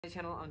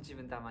Channel, I'm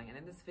Jivan Tamang, and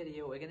in this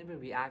video we're going to be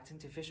reacting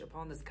to Fish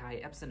Upon the Sky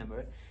episode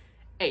number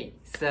 8.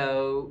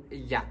 So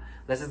yeah,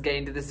 let's just get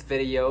into this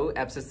video.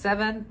 Episode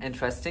 7,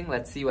 interesting.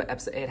 Let's see what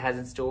episode 8 has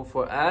in store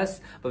for us.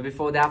 But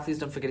before that, please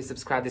don't forget to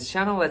subscribe to this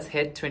channel. Let's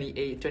hit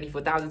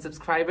 24,000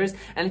 subscribers.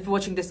 And if you're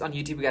watching this on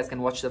YouTube, you guys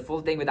can watch the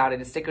full thing without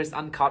any stickers,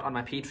 uncut, on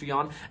my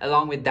Patreon.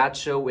 Along with that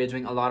show, we're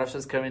doing a lot of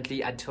shows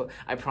currently. I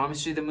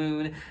Promise You the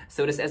Moon,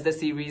 So Does As the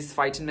Series,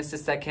 Fighting Mr.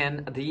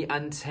 Second, The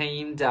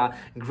Untamed,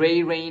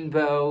 Grey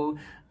Rainbow.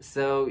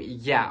 So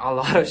yeah, a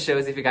lot of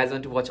shows. If you guys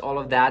want to watch all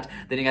of that,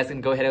 then you guys can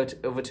go head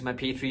over to my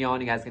Patreon.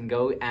 You guys can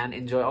go and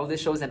enjoy all the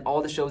shows and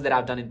all the shows that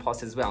I've done in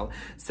past as well.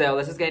 So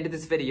let's just get into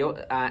this video.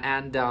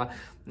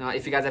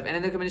 If you guys have any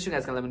other comments, you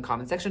guys can leave in the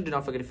comment section. Do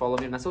not forget to follow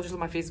me on my socials,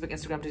 my Facebook,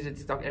 Instagram, Twitter,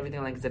 TikTok,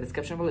 everything links in the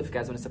description below. If you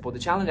guys want to support the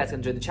channel, you guys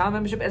can join the channel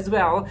membership as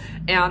well.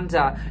 And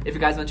if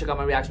you guys want to check out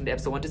my reaction to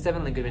episode 1 to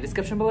 7, link in the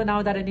description below. Now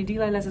without any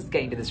delay, let's just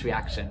get into this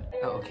reaction.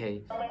 Oh,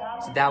 okay,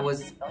 so that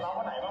was...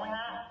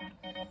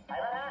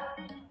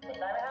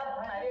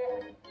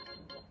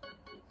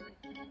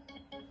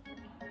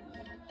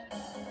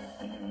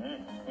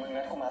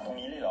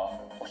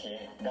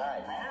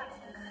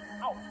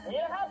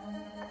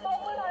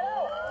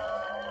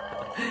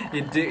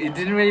 You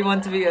didn't really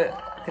want to be a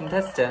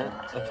contestant.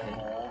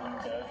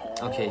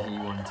 Okay, he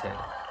wanted.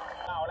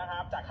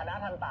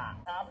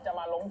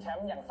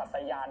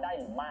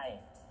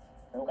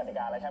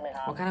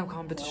 What kind of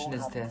competition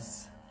is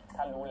this?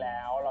 ถ้ารู้แล้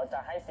วเราจะ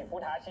ให้10ผู้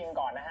ท้าชิง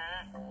ก่อนนะฮะ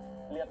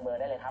เลือกเบอร์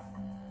ได้เลยครับ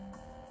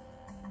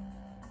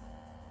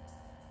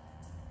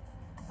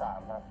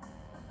3ครับ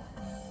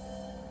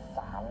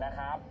3นะค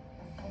รับ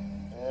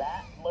และ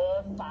เบอ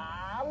ร์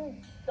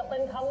3จะเป็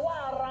นคำว่า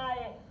อะไร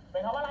เป็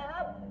นคำว่าอะไรค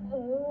รับ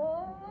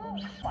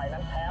ฝ่ายนั้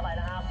นแพ้ไป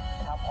นะครับ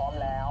ถ้าพร้อม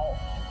แล้ว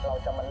เรา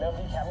จะมาเริ่ม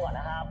ที่แชมป์ก่อน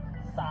นะครับ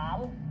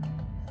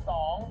3 2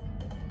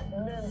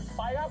 1ไ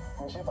ปครับ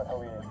มึงชื่อปัท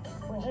วี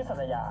มึงชื่อสั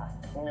ตยา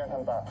มึงเรียนทั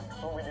นตะ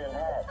มึงไปเรียนแพ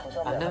ทย์มึงชอ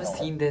บ I've never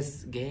seen this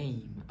game.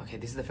 Okay,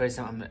 this is the first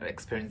time I'm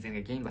experiencing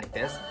a game like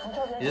this.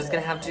 You're just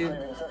gonna have to...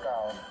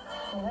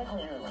 มึงให้กู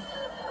ยืม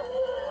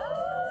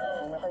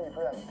มึงไม่ค่อยมีเ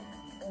พื่อน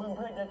มึงเ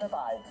พื่อนเยอะจะต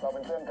ายเราเป็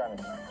นเพื่อนกัน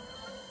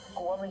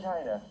กูว่าไม่ใช่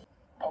เนี่ย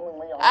เพราะมึง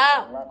ไม่ยอม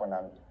มากกว่า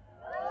นั้น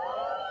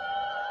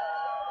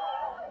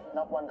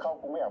นับวันเข้า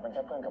กูไม่อยากเป็นแ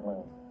ค่เพื่อนกับมึง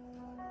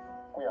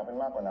กูอยากเป็น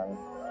มากกว่านั้น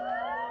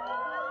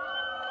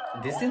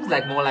This seems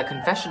like more like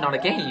confession, not a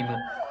game.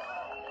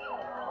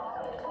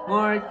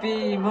 Mork B,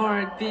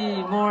 Mork B,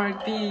 Mork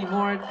B,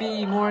 Mork B,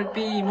 Mork B,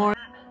 Mork.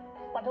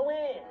 ปัท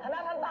วีคณะ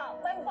ทันตะ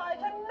เป็นฝ่าย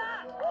ชนะ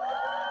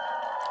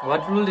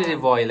What rule did he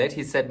violate?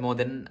 He said more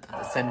than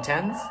a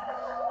sentence.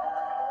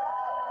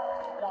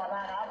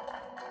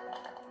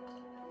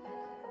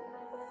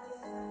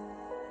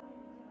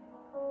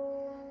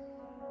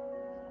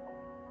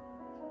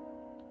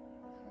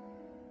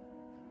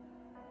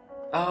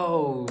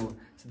 Oh,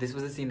 so this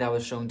was a scene that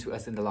was shown to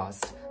us in the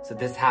last. So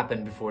this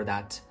happened before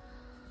that.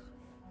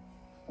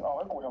 เอาใ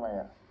ห้กูทำไม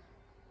อ่ะ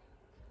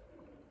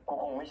กู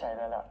คงไม่ใช่แ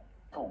ล้วล่ะ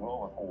ถูกโลก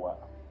กับกูอ่ะ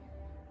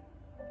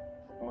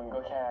มึงก็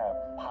แค่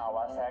ภาว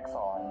ะแทรก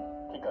ซ้อน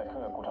ที่เกิดขึ้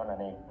นกับกูเท่านั้น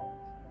เอง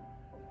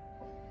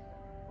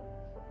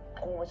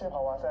กูไม่ใช่ภ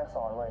าวะแทรก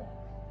ซ้อนเว้ย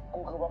กู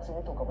คือวัคซีน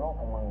ที่ถูกกับโลก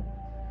ของมึง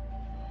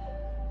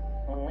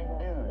มึงไม่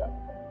ดื้ออ่ะ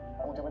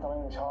กูจะไม่ทำให้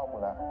มึงชอบกู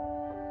ละ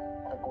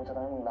แต่กูจะท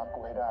ำให้มึงรัก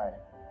กูให้ได้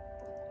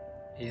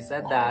He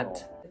said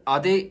that. Are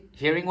they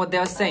hearing what they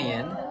are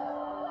saying?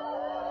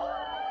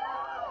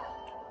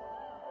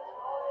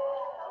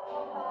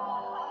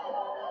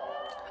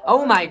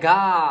 Oh my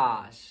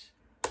gosh.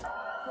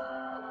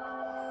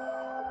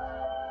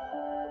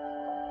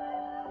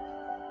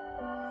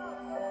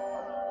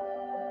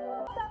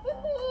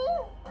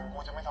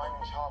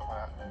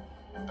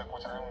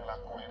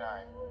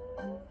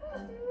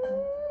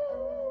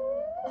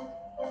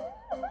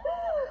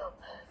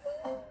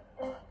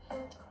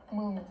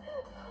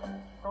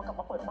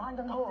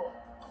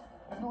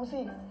ดู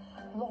สิ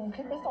ลงค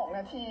ลิปไป2 น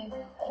าที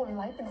คนไ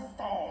ลค์เป็นแส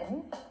น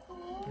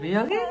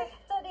Really?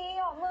 จะดีห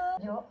รอมึง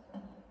เยอะ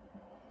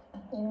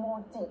อีโม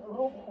จิ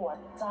รูปหัว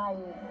ใจ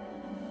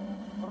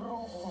รู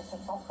ปในส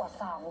ต็อกกว่า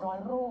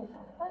300รูป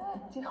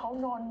ที่เขา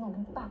นอนหนุน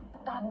ตัก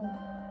กัน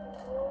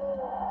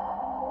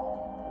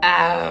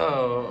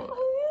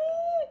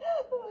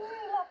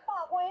รับป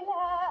ากไว้แ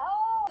ล้ว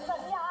สั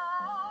ญญา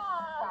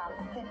จาก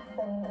10เ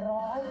ป็น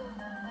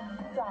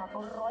100จาก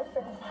100เ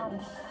ป็นพัน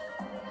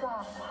จา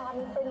กพัน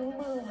เป็นห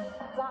มื่น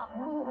จากห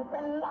มื่นเป็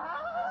นล้า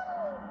น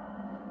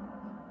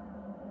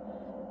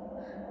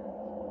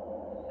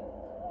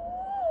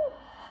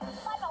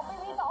บ้านออกไป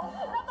มี2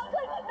แล้วก็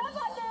ขึ้นกันด้วย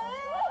กันดิ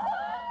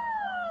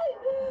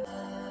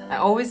I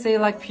always say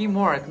like P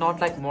Mork, not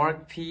like Mork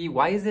P.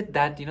 Why is it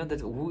that, you know,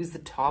 that who is the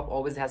top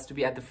always has to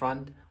be at the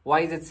front? Why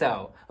is it so?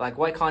 Like,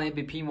 why can't it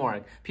be P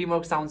Mork? P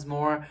Mork sounds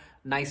more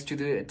nice to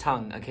the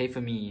tongue, okay,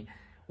 for me.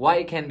 Why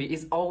it can be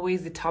is always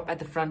the top at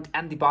the front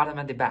and the bottom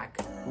at the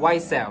back. Why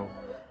so?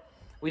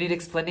 We need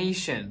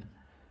explanation.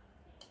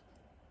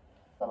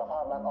 สารภา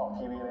พรักออก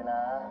ทีวีเลยน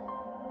ะ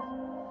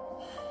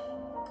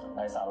ไ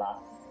ร้สาระ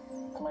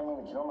ทำไมมึง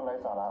คิดว่ามันไร้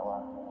สาระวะ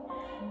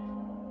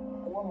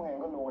ว่า ว่ามึงเอง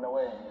ก็รู้นะเ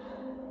ว้ย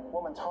ว่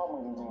ามันชอบมึ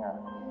งจริงๆอ่ะ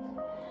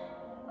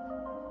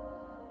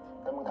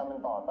แต่มึงทำเป็น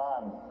ต่อต้า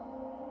น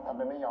ทำเ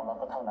ป็นไม่ยอมรับ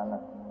ก็เท่านั้นอ่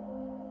ะ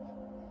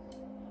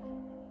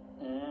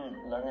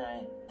แล้วไง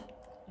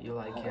You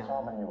like มึง him. ชอ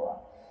บมันอยู่อ่ะ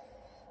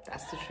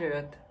That's the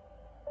truth.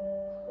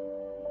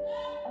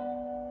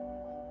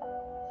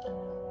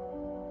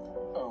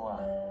 ว่ะ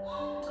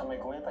ทำไม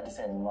กูไม่ปฏิเส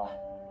ธมึงวะ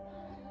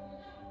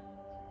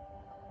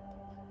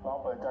ลอง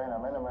เปิดใจหน่อย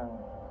ไหมล่ะ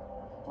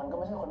มันก็ไ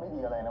ม่ใช่คนไม่ดี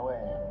อะไรนะเว้ย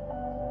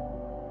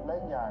และ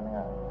อีกอย่างหนึ่ง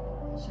อ่ะ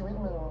ชีวิต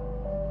มึง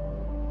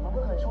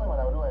ก็เคยช่วยมา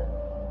แล้วด้วย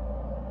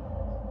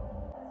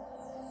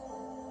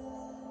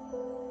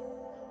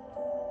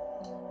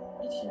ไ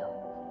ม่เถียง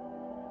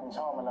มึงช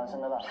อบมันแล้วใช่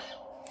ไหมล่ะ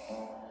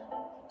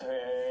เฮ้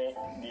ย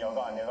เดี๋ยว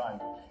ก่อน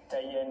ใจ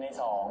เย็นใน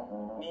สอง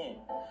นี่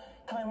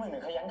ทำไมมึงถึ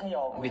งขยันขย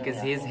อกู Because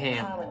he's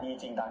him. ถ้ามันดี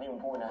จริงตามที่มึง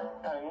พูดนะ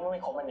ทำไมมึงไ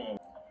ม่คบมันเอง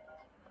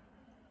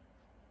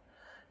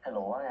ฮัลโหล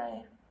ว่าไง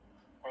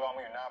กูรอมึ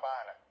งอยู่หน้าบ้า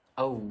นอ่ะ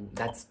Oh,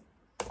 that's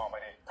ออกไป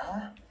ดิฮะ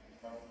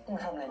มึง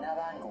ทำอะไรหน้า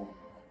บ้านกู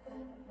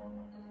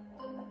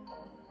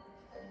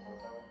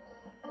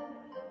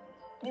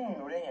นี่มึง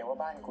รู้ได้ไงว่า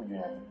บ้านกูอยู่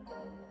ไหน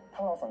ถ้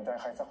าเราสนใจ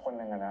ใครสักคน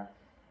หนึ่งอะนะ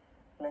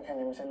เรื่องแค่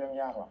นี้ไม่ใช่เรื่อง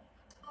ยากหรอก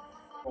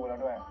รู้แล้ว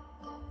ด้วย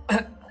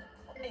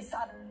ไอ้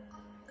สัตว์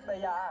ระ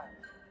ยา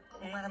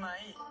มึงมาทำไม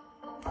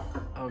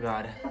Oh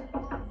God.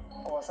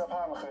 กลัวเสื้อผ้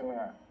ามาคืนมึง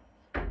อะ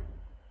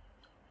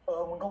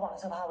มึงก็วาง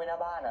เสื้อผ้าไว้หน้า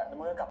บ้านอะแล้ว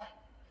มึงก็กลับ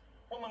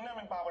ว่ามึงนั่นเ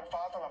ป็นปลาบนฟ้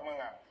าสำหรับมึง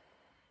อะ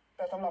แ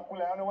ต่สำหรับกู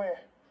แล้วนะเว้ย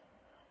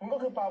มึงก็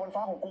คือปลาบนฟ้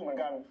าของกูเหมือน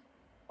กัน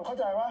มึงเข้า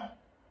ใจปะ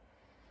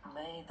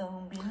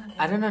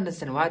I don't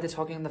understand why they're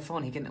talking on the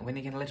phone. When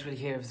he can literally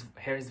hear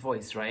his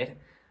voice, right?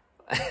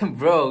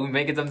 Bro,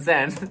 make it some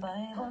sense.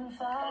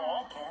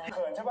 เ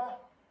ขินใช่ปะ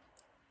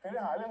คือได้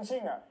หาเรื่องชิ่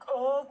งอะ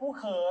กู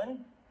เขิน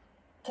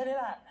แค่นี้แ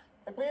หละ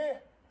ไอ้ปี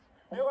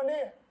เดี๋ยวก่อนดิ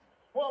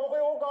มึงออกมาคุย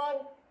กับกูก่อน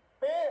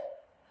ปี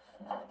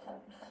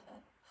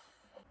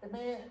ไอ้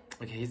ปี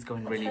Okay, he's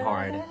going really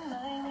hard.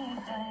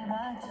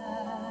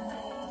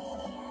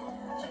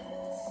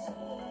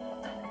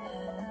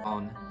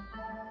 On.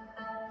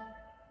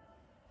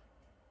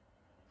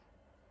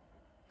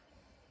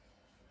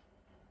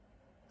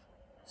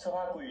 เสื้อ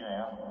ผ้ากูอยู่ไหน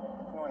อ่ะ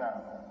นู่นอ่ะ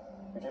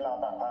อยู่ที่ราว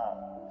ตากผ้า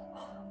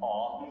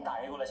มึงตาก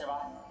ให้กูแล้วใช่ปะ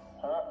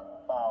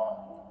เปล่า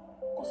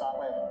กูซัก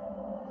เลย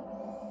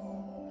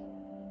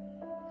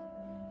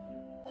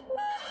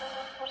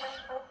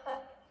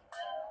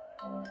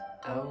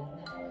Oh.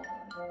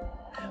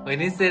 When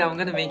he said, I'm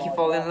gonna make you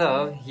fall in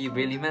love, he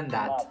really meant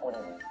that.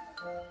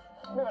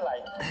 ไม่เป็นไร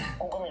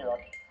กูก็มีรถ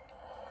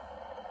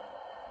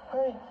เ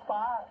ฮ้ยป้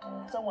า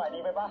จังหวะดี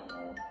ไปปะ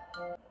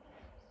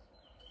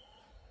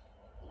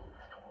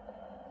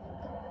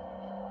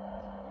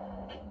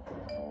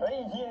เฮ้ย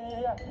เฮี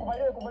ยกูไป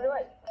ด้ว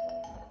ย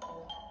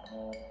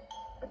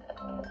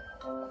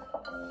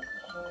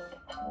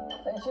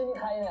ไอ้ชื่อนี่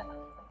ใครเนี่ย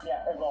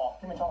ไอ้หมอก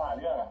ที่มันชอบหา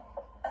เรื่องอ่ะ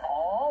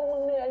มึ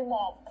งเนี่ยไอ้หม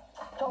อก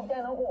ชอบแกล้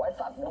งน้องกูไอ้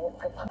สัตว์ดู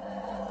กระทั่ง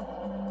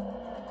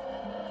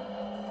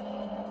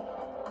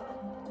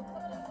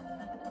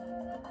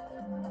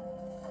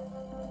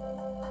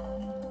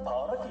ภา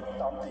รกิจ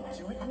ตามติด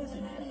ชีวิตนิสิ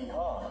ตปี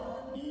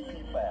 5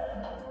 EP.8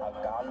 อา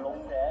การลง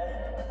แดง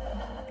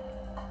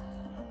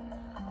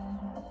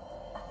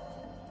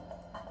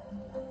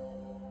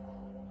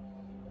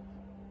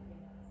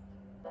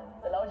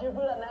แต่เราชื่อเ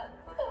พื่อนนะ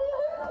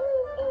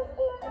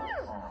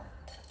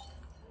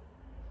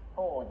โ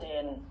อ้เจ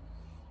น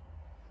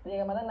เรียน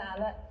กันมาตั้งนาน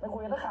แล้วไม่คุ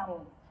ยกันสักค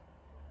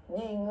ำ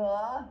ยิงเหร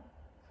อ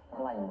อะ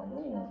ไรวะ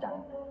ยิงจัง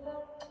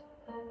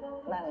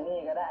นั่งนี่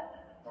ก็ได้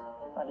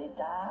สวัสดี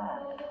จ้า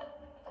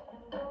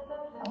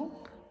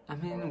I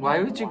mean, why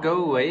would you go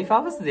away? If I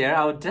was there,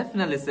 I would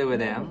definitely stay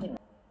with him.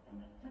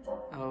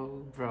 Oh,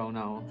 bro,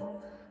 no.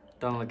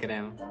 Don't look at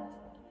him.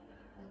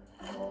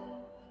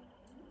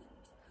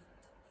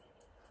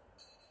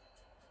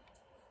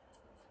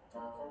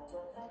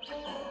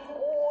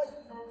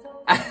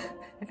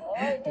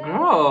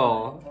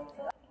 Girl.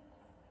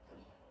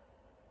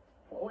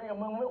 คุยกับ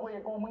มึงไม่คุย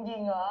กับกูมึงยิ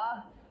งเหรอ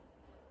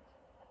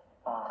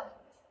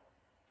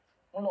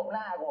มึงหลบห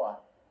น้ากูเหรอ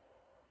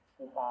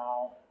เปล่า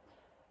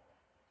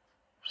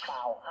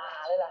หา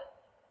เลยล่ะ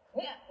เ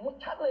นี่ยมึง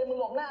ชัดเลยมึง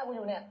หลบหน้ากูอ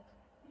ยู่เนี่ย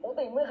ปก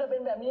ติไม่เคยเป็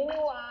นแบบนี้นี่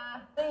หว่า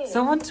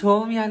Someone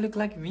told me I look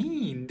like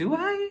mean. Do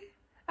I?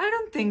 I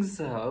don't think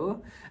so.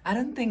 I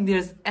don't think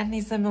there's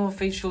any similar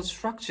facial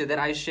structure that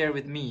I share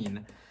with mean.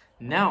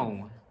 No.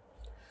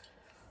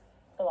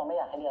 ก็เราไม่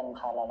อยากให้เรียนรำ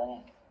คาญเราแล้วไง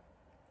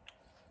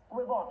กูไ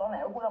ปบอกตอนไหน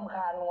ว่ากูรำค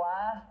าญมึงวะ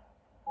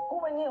กู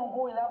เป็นนี่ของ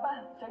กูอยู่แล้วป่ะ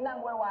เสียงดัง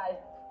ไว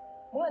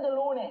ๆมึงน่าจะ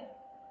รู้นี่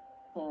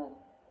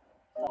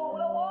กู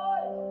แล้วโว้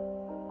ย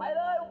ไปเ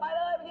ลยไป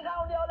กินข้าว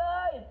คนเดียวเล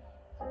ย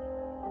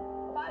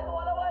ตายตัว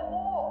แล้วเว้ย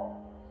กู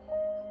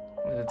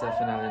We're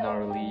definitely not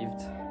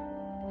relieved.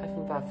 I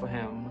feel bad for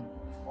him.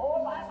 โอ้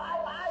ไป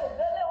เ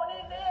ดินเร็วกว่านี้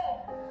อีกดิ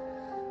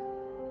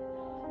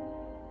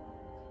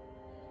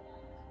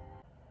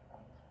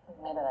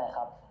ไม่เป็นไรค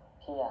รับ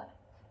พี่อะ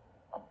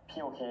พี่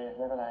โอเคไ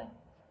ม่เป็นไร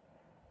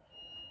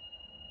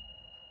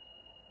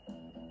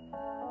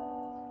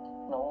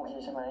น้องโอเค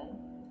ใช่ไหม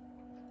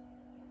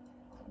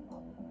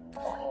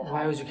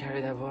Why would you carry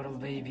that bottle,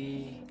 baby?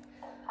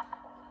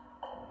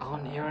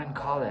 You're in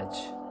college,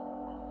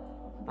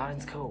 not in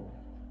school.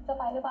 จะ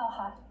ไปหรือเปล่าค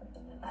ะ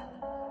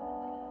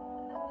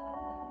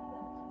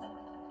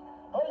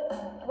เฮ้ย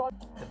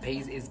The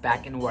pace is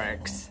back in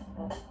works.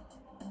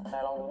 นา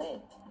ยลองดูนี่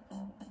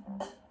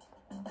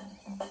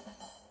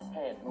เพ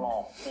จหมอ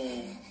ก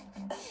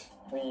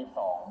V2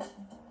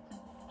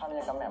 ทำ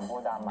ยังกับแหม่มโพ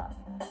ดำอ่ะ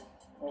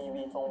มี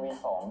V2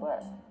 ด้วย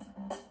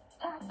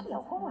ชาเขีย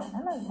วข้าวหวานอ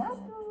ร่อยน่า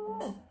ดู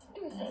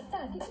สายต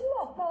าที่พี่หม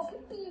อกมอง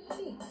พี่ปี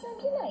สินั่น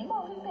ที่ไหนมอ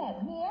งเป็นแบบ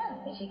เนี้ย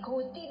ไม่ใช่คู่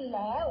จิ้นแ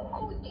ล้ว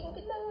คู่จริงไป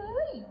เล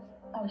ย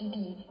เอา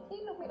ดีๆนี่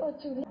เราไม่โอ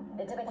จูเ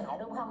ดี๋ยวจะไปถ่าย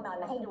รูปห้องนอน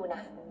มาให้ดูน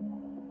ะ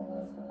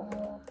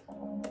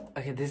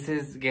Okay, this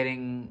is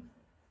getting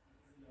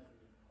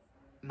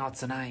not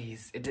so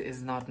nice. It is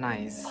not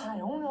nice. ถ่าย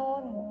ห้องนอ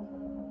น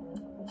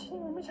ที่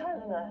มันไม่ใช่เ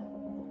ลยนะ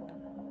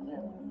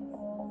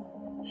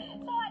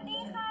สวัสดี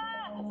ค่ะ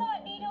สวั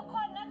สดีทุกค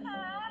นนะค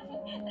ะ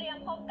เตรียม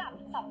พบกับ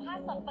สัมภาษ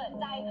ณ์สดเปิด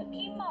ใจ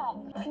พี่หม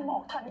อ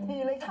กทันที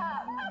เลยค่ะ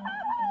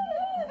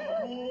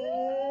นี่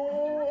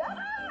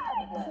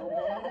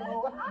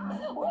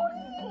อุ้ย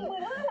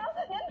15,000แล้ว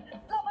งั้น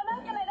เรามาเริ่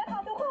มกันเลยนะคะ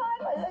ทุกคน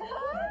ไปเลย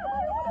ค่ะ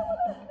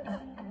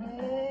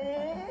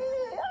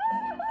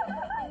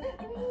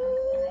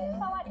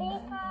สวัสดี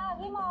ค่ะ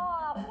พี่หมอ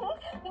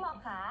ก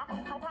ขา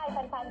ทักทายแ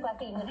ฟนๆกว่า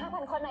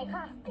 45,000 คนหน่อย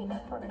ค่ะ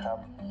สวัสดีครับ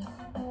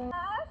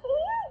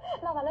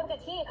เรามาเริ่มกั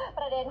นที่ป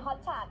ระเด็นฮอต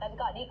ฉากัน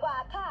ก่อนดีกว่า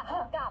ค่ะ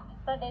กับ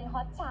ประเด็นฮ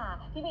อตฉา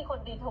ที่มีคน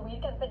รีทวีต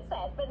กันเป็นแส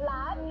นเป็น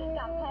ล้าน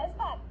กับแฮช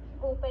แท็ก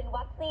กูเป็น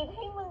วัคซีนใ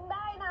ห้มึงไ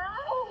ด้นะ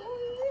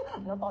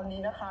แล้วตอน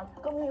นี้นะคะ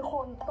ก็มีค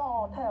นต่อ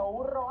แถว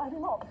รอให้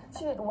พี่หมอก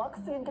ฉีดวัค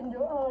ซีนกันเย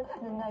อะเลย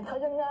ยังไงคะ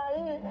ยังไง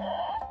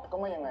ก็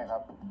ไม่ยังไงครั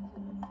บ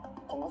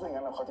ผมรู้สึก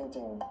งั้นกับเขาจ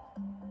ริง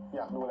ๆอย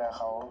ากดูแลเ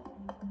ขา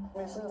ไ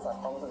ม่ซื่อสัตย์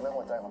ความรู้สึกและ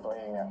หัวใจของตัวเ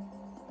องเนี่ย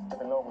จะเ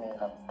ป็นโรคนี้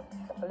ครับ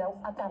แล้ว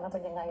อาการมันเป็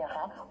นยังไงอะค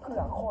ะเผื่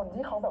อคน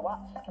ที่เขาแบบว่า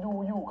ดู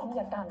อยู่เขามี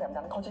อาการแบบ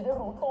นั้นเขาจะได้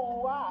รู้ตั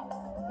ว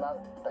รัก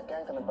แต่แกล้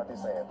งทำเป็นปฏิ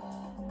เสธ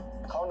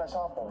เขาน่ะช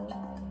อบผม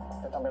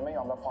แต่ทำเป็นไม่ย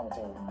อมรับความจ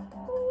ริง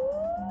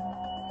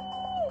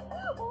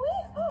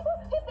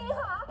พี่ปี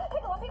คะถ้า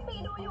เกิดว่าพี่ปี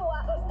ดูอยู่อ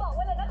ะบอกไ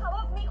ว้เลยนะคะว่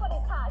ามีคนอิ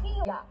จฉาที่อ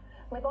ยู่อย่า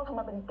ไม่ต้องทำ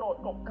มาเป็นโกรธ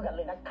กบเกลื่อนเ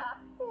ลยนะคะ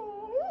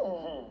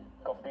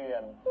กบเกลื่อ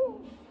น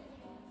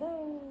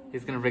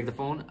He's gonna break the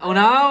phone. Oh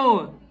no!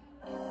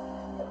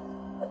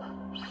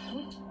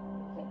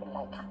 ไม่เป็นไร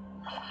ค่ะ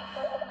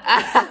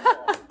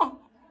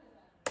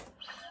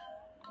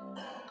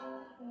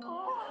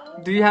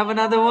Do you have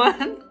another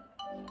one?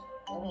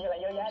 มีอะไร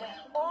เยอะแยะเนี่ย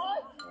โอ๊ย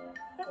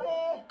พี่ปี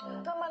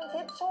น้ำมัน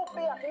ทิชชู่เ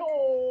ปียกหนู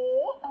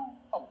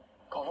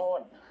ขอโท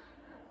ษ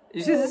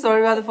You should say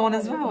sorry about the phone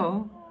as well.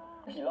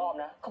 กี่รอบ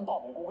นะคำตอบ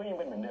ของกูก็ยัง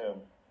เป็นเหมือนเดิม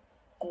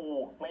กู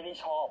ไม่ได้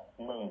ชอบ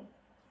มึง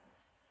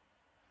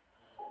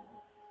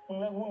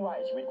เลิกวุ่นวาย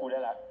ชีวิตกูได้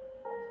แล้ว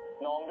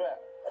น้องด้วย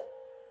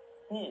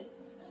นี่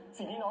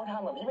สิ่งที่น้องท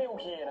ำแบบพี่ไม่โอ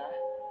เคนะ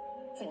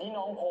สิ่งที่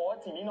น้องโพส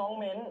สิ่งที่น้อง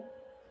เม้น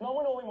น้องม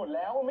โนไปหมดแ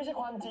ล้วมันไม่ใช่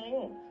ความจริง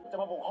จะ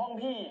มาบุกห้อง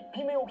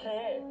พี่ไม่โอเค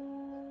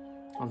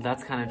Well,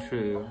 that's kind of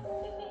true.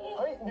 เ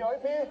ฮ้ยเดี๋ยวไอ้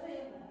ปี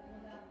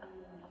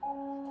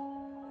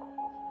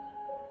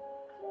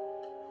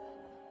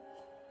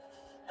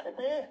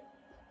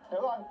เดี๋ย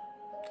วก่อน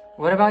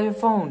What about your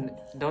phone?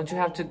 Don't you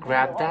have to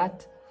grab that?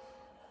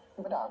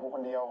 พี่ไปด่ากูค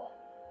นเดียว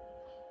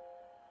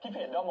ที่เพ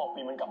จด้อมหมอก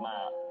ปีมันกลับมา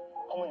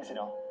เพราะมึงสิ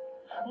เนาะ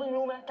มึง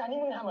รู้ไหมการที่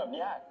มึงทำแบบ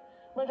นี้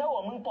มันเท่า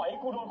กับมึงปล่อยให้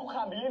กูโดนคุกค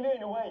ามไปเรื่อย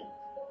ๆนะเว้ย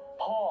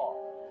พ่อ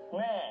แ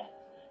ม่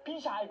พี่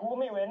ชายกูก็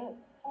ไม่เว้น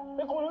แ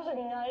ล้วกูรู้สึก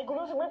ยังไงกู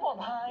รู้สึกไม่ปลอด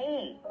ภัย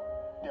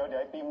เดี๋ยว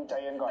ไอ้ปีมใจ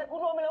เย็นก่อนแต่กู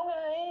โดนไปแล้วไง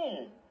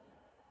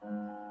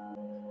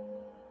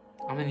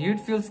I mean, you'd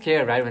feel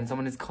scared, right, when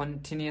someone is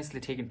continuously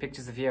taking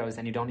pictures of yours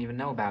and you don't even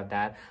know about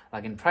that.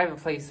 Like in private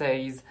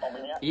places,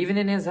 even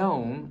in his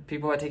home,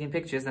 people are taking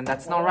pictures and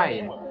that's not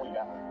right.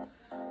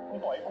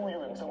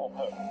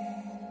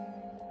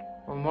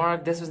 Well,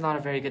 Mark, this was not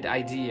a very good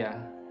idea.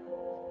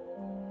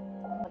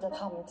 จะ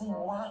ทำจริง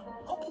วะ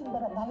เขาพิมพ์ไป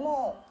แบบนั้นแหล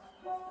ะ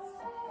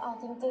เอา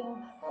จริง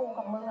ๆกู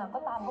กับมึงก็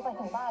ตามเขาไป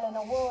ถึงบ้านเลยน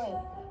ะเว้ย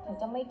ถึง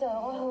จะไม่เจอ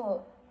ก็เถอะ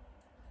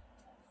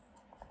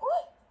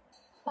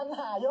ปัญห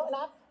าเยอะน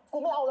ะกู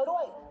ไม่เอาแล้วด้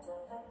วย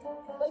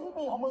ไอ้พี่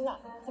ปีของมึง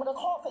มันจะ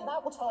ครอบใส่หน้า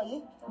กูเฉย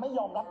ไม่ย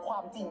อมรับควา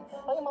มจริง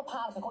แล้วยังมาพ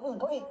าใส่คนอื่น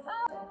เขาอีก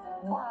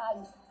วาย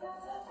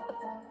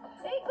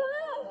ไอ้กู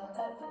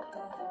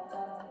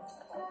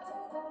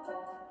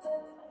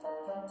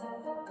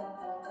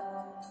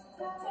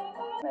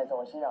ในโซ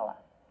เชียล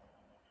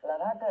แล้ว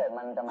ถ้าเกิด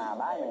มันจะมา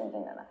บ้านมึงจ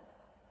ริงนะ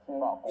มึง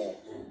บอกกู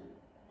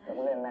เดี๋ยว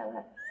กูเล่นแม่งใ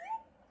ห้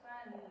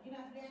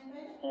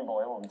พี่บอก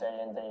ให้ผมใจเ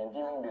ย็น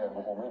พี่ไม่เดือดผ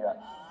มไม่เดือด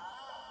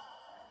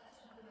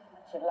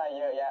คิดอะไรเ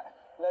ยอะแยะ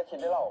เลิกคิด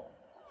ได้หรอ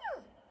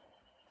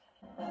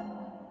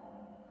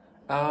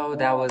Oh,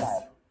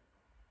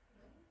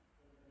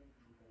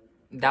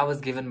 that was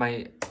given by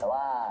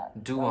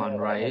Duan,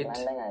 right?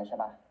 ได้ไงใช่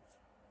ปะ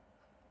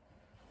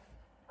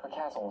ก็แ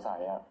ค่สงสัย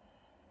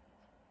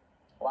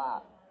ว่า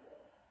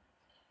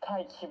ถ้า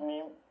คลิป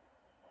นี้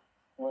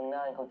มึงน่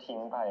าเขาทิ้ง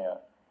ไป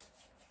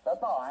แล้ว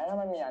ต่อให้ถ้า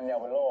มันมีอันเดียว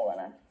บนโลก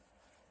นะ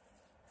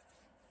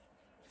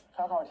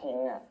ถ้าเขาทิ้ง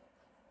อ่ะ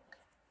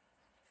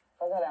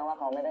ก็แสดงว่า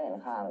เขาไม่ได้เห็น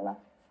ค่ามันนะ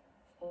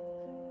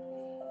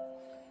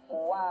กู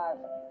ว่า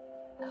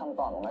คำ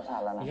ตอบมันก็ชั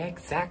ดแล้วนะ Yeah,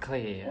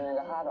 exactly. มึงยัง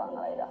จะคาดหวังอ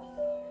ะไรกัน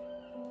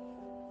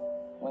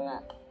มึงอ่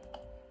ะ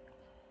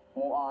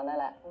move on ได้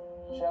แหละ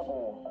เชื่อกู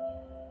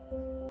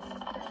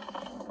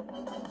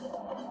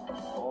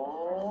โอ้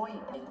ย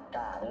ไอ้ก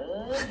าเอ้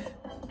ย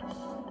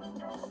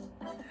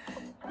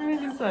He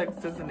really sucks,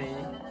 doesn't he?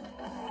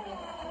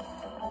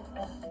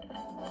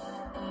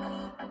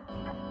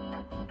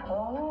 โ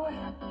อ้ย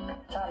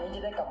ชาตินี้จะ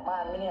ได้กลับบ้า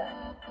นไหมเนี่ย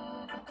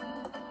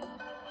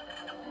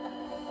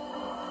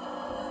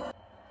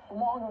กู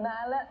มองอยู่นา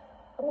นแล้ว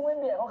ถ้ามึงไม่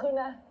เบียดเขาขึ้น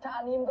นะชา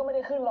ตินี้มึงก็ไม่ไ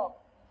ด้ขึ้นหรอก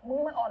มึง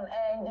มันอ่อนแอ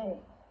จริง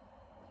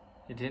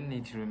You didn't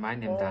need to remind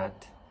him that.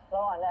 เรา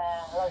อ่อนแอ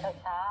เรา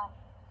ช้า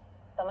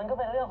ๆแต่มันก็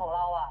เป็นเรื่องของเ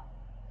ราอ่ะ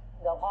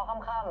เดี๋ยวพอ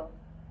ค่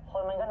ำๆค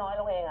นมันก็น้อย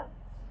ลงเองอ่ะ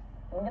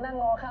มึงจะนั่ง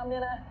รอค่ำเนี่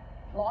ยนะ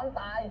ร้อน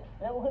ตาย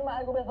เร็วกูขึ้นมาใ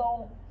ห้กูไปส่ง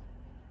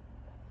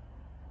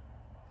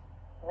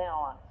ไม่เอา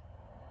อ่ะ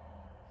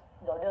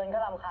เดี๋ยวเดินก็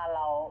รำคาญเ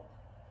รา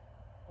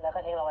แล้วก็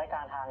ทิ้งเราไว้กล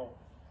างทางอีก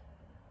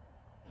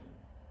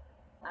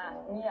อ่ะ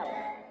เงียบ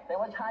แต่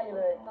ว่าใช่เ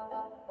ลย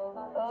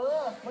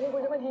วันนี้กู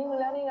จะไม่ทิ้งมึง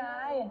แล้วนี่ไง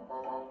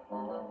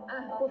อ่ะ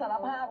กูสาร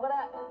ภาพก็ไ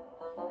ด้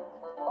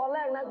ตอนแร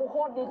กนะกูโค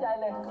ตรดีใจ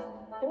เลย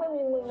ที่ไม่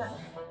มีมึงอ่ะ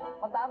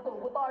มาตามตู่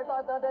กูต้อย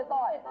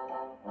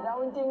แล้ว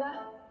จริงๆนะ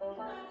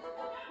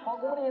พอ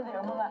กูไม่ได้ยินเสีย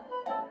งมึงอ่ะ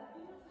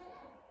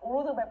กู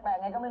รู้สึกแปลก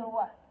ๆไงก็ไม่รู้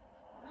อ่ะ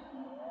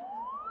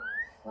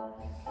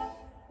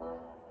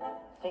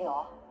จริงเหร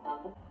อ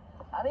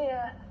อันนี้ไง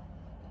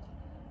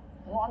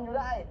งอนอยู่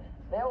ได้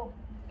เร็ว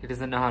He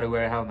doesn't know how to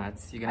wear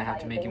helmets. You're gonna have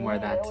to make him wear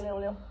that. เร็ว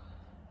เ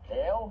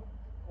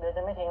ดี๋ยวจ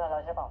ะไม่ทิ้งเราแล้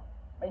วใช่เปล่า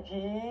ไม่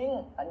ทิ้ง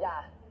สัญญา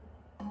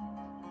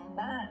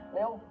นะเ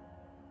ร็ว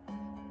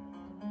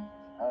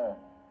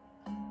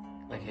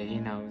Okay, he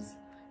knows.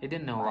 He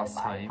didn't know last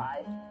time.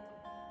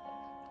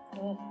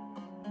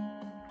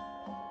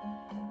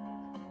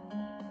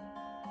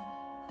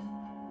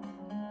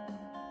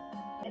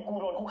 กู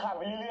โดนคุกคามไ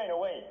ปเรื่อยๆนะ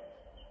เว้ย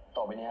ต่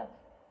อไปเนี้ย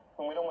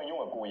มึงไม่ต้องมายุ่ง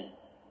กับกูอีก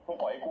มึง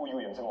ปล่อยให้กูอยู่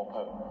อย่างสงบเถ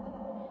อะ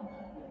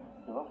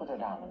หรือว่ากูจะ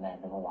ด่ามันแรง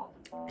ไปปะวะ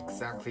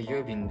Exactly,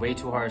 you're being way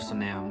too harsh on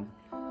him.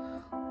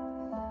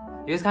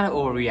 He was kind of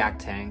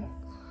overreacting.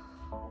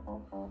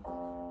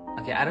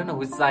 Okay, I don't know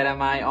which side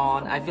am I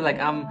on. I feel like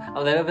I'm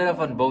a little bit of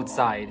on both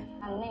sides.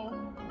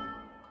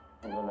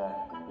 ไม่เป็นไร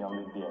ยอม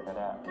เบียดก็ไ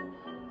ด้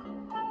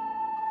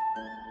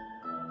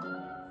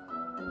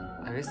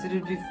I guess it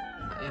would be,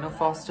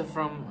 faster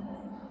from...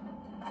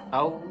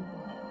 Oh,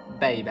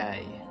 baby.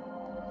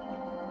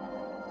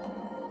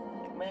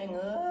 แม่งเ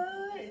อ้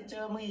ยเจ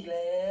อมึงอีกแ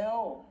ล้ว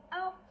เอ้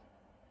า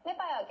ไม่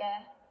ไปเหรอแก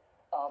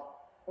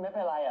ไม่เ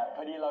ป็นไรอ่ะพ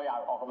อดีเราอยา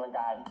กออกกำลังก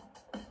าย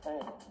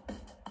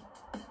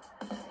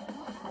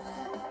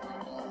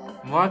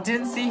Mark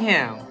didn't see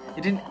him.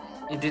 You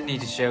didn't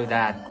need to show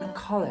that.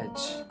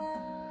 College.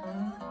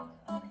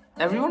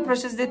 Everyone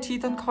brushes their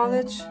teeth on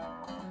college.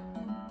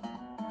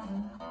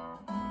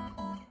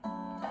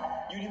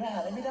 อยู่ในมหา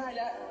ลัยไม่ได้แ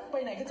ล้วไป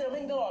ไหนก็เจอแ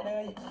ม่งตลอดเล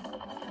ย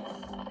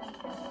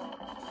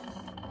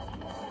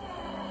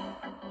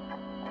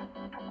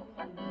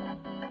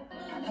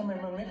ทำไม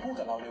มันไม่พูด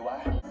กับเราเลยวะ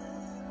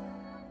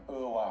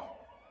ว่ะ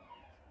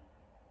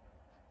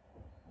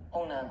ห้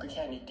องน้ำก็แ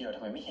ค่นิดเดียวทำ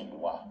ไมไม่เห็น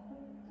วะ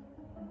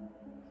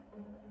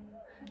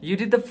You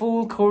did the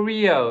full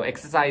choreo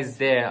exercise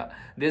there.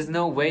 There's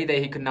no way that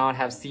he could not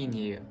have seen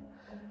you.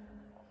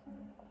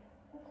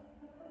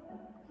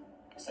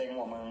 เซ็ง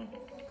ว่ะมึง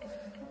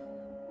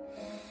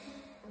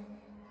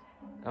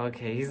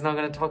Okay, he's not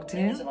gonna talk to ไ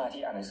ม่มี him? สมาธิ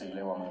อ่านหนังสือเล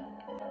ยว่ะมึง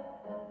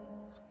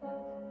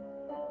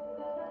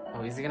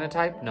Oh, is he gonna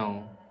type? No.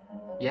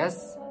 Yes?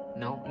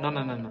 No? No.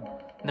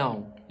 No.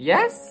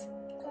 Yes?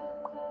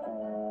 กู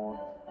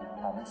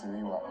อ่านหนังสือ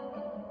อยู่อ่ะ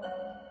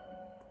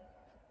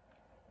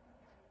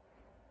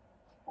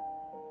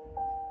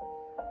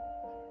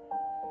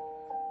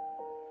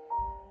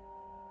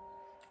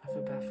I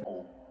feel bad for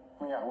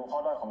มึงอยากรู้ข้อ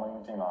ด้อยของมึงจ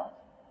ริงๆเหรอ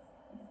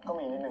ก็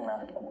มีนิดนึงนะ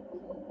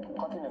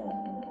ข้อที่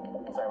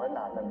 1ใส่แว่นหน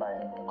าเกินไป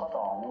ข้อ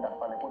 2มึงดัด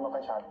ฟันเลยพูดไม่ค่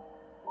อยชัด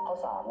ข้อ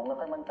 3มึงไม่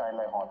ค่อยมั่นใจเ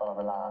ลยหอตลอด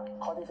เวลา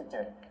ข้อที่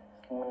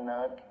 17มึงเนิ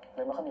ร์ดเล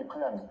ยไม่ค่อยมีเ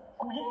พื่อน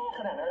กูแย่ข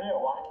นาดนั้นเลยเหร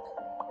อวะ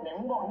ไหน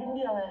มึงบอกนิดเ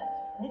ดียวไง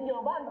นิดเดียว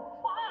บ้าน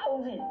ป้ามึ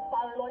งสิปา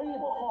ไป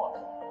120 กว่าข้อ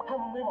ถ้า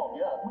มึงไม่บอกเ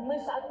ยอะมึงไม่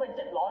ซัดไป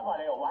700 กว่า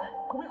เลยเหรอวะ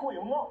กูไม่คุย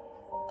กับมึงหรอก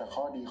แต่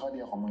ข้อดีข้อเดี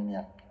ยวของมึงเนี่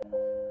ย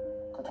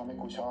ก็ทำให้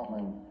กูชอบมึ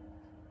ง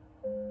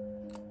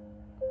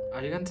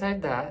Are you gonna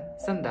type that?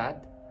 Send that?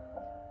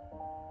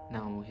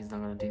 No, he's not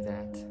gonna do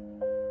that.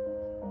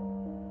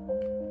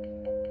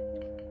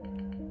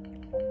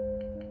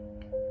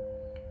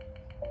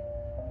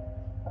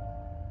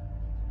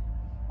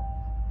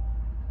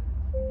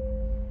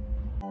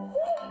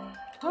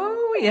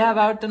 Oh, we have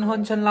out an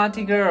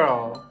Honchanlati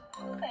girl,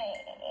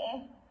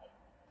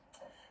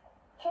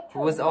 who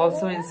was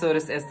also in So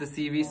Does the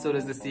series, So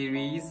Does the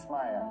series. ไ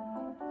ม่อะ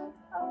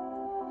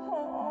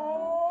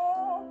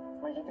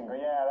ไม่คิดถึงก็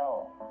แย่แล้ว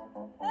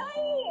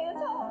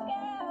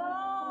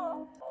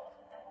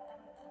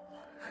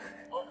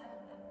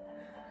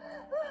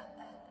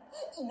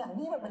อีหนัง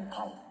นี่มันเป็นใค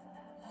ร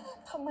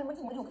ทำไมมัน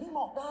ถึงมาอยู่ที่หม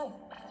อกได้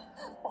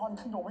ปอน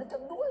ขนมให้กั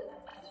นด้วย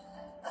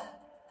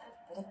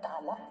ไม่ได้กา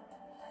รแล้ว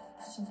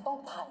ฉันต้อง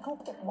ถ่ายรูป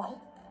เก็บไว้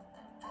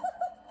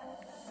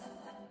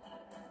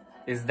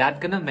Is that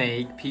gonna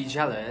make P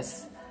jealous?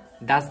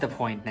 That's the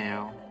point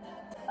now.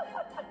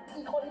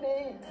 อีคนดี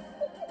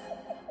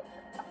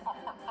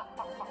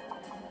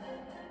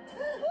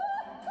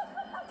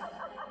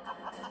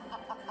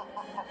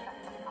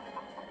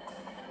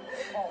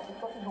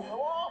ก็สนุกแล้ว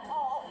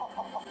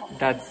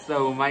That's so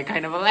my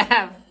kind of a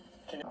laugh.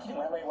 คิดถึง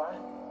อะไรวะ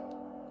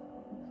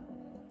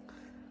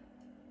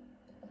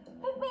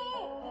พี่ปี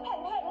เห็น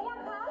เพจหรือยัง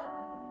คะ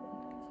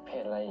เพ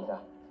จอะไรอีกอ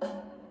ะ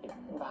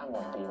บ้านหม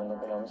อปีมันลง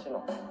ไปแล้วไม่ใช่หร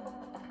อ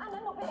อันนั้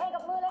นหนูเป็นเอง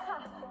กับมือเลยค่ะ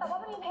แต่ว่า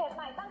มันมีเพจให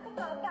ม่ตั้งขึ้น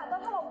มากะจะ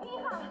ถล่มพี่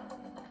ค่ะ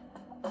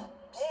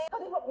เขา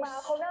ที่บอกมา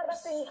เขาน่ารัก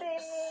จริง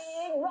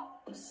ๆว้าว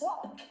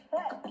เ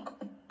ฮ้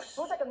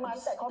รู้จักกันมา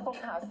ตั้งแต่คอตรง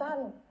ขาสั้น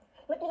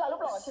และกีฬาลู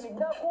กหล่อชีลิง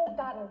เดอร์คู่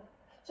กัน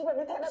ชีวิต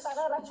นี้แท้หน้าตา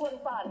น่ารักชวน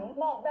ฝัน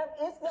หมอกแบบ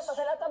อิสเดี๋ยวต่อไ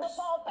ปแล้วจะมาพ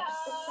อกัน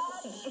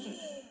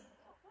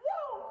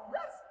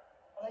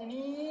อะไรเ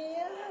นี่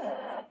ย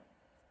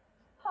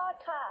พอด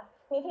ค่ะ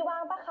มีที่ว่า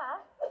งปะคะ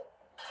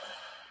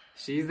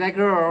She's that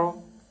girl.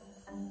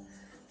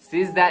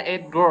 She's that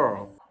it girl.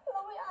 เร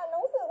าไปอ่านหนั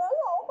งสือกัน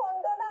2 คน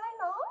ก็ได้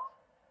เนาะ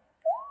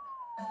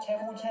แค่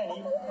พูดแค่นี้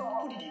พู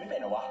ดดีๆไม่เป็น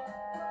เหรอวะ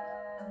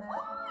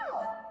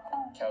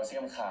แคลเซี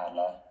ยมขาดเห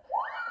รอ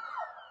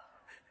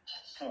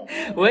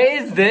What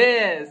is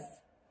this?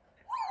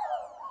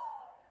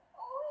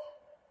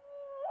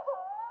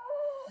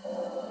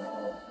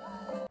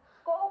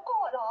 กลัวเขาโกร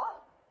ธเหรอ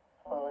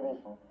ดิ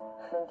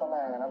เล่นตะแร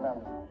งนะแบม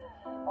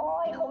โอ้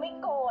ยเขาไม่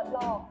โกรธหร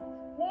อก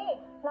นี่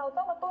เรา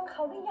ต้องมาตุ้นเข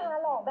าด้วยยา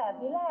หลอกแบบ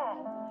นี้แหละ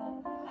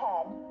แผ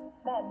น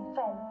แบบแฟ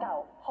นเก่า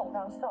ของเร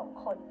า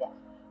2 คนเนี่ย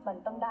มัน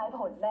ต้องได้ผ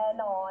ลแน่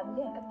นอนเ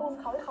นี่ยกระตุ้น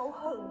เขาให้เขา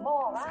หึงหมอ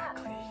กอะ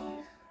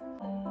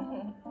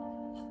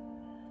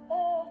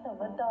แต่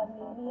ว่าตอน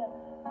นี้เนี่ย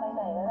ไปไห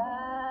นแล้วนะ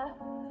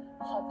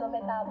ขอตัวไป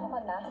ตามเขาก่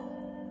อนนะ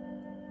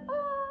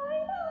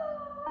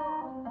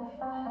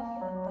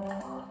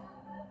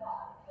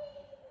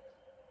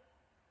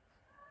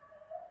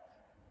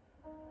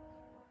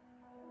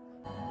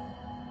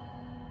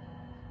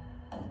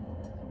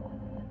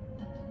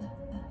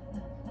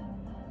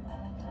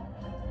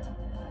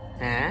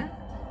Huh?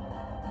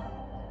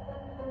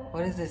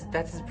 What is this?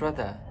 That's his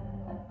brother.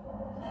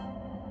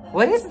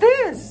 What is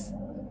this?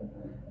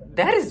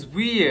 That is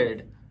weird.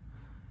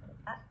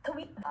 ท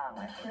วิต อ่างไห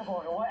มอย่าบอก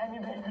นะว่าแอนิ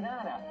เมะคือหน้า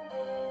น่ะ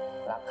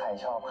รักใคร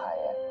ชอบใคร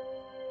อ่ะ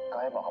ก็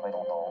ให้บอกเขาไปต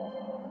รง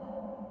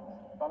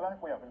ๆตอนแรก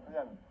กูอยากเป็นเพื่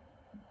อน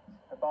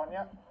แต่ตอนเนี้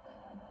ย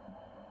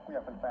กูอย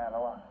ากเป็นแฟนแล้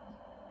วอ่ะ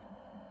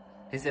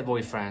He's a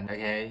boyfriend,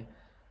 okay?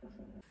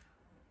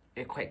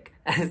 Quick.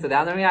 So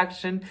down the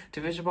reaction to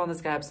Fish Upon the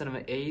Sky episode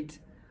number 8.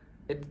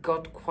 It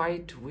got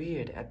quite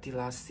weird at the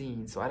last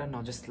scene. So I don't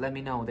know, just let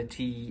me know the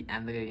tea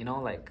and the, you know,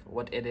 like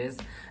what it is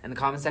in the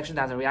comment section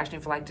down the reaction.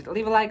 If you liked it,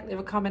 leave a like, leave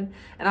a comment,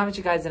 and I'll meet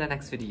you guys in the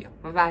next video.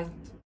 Bye bye.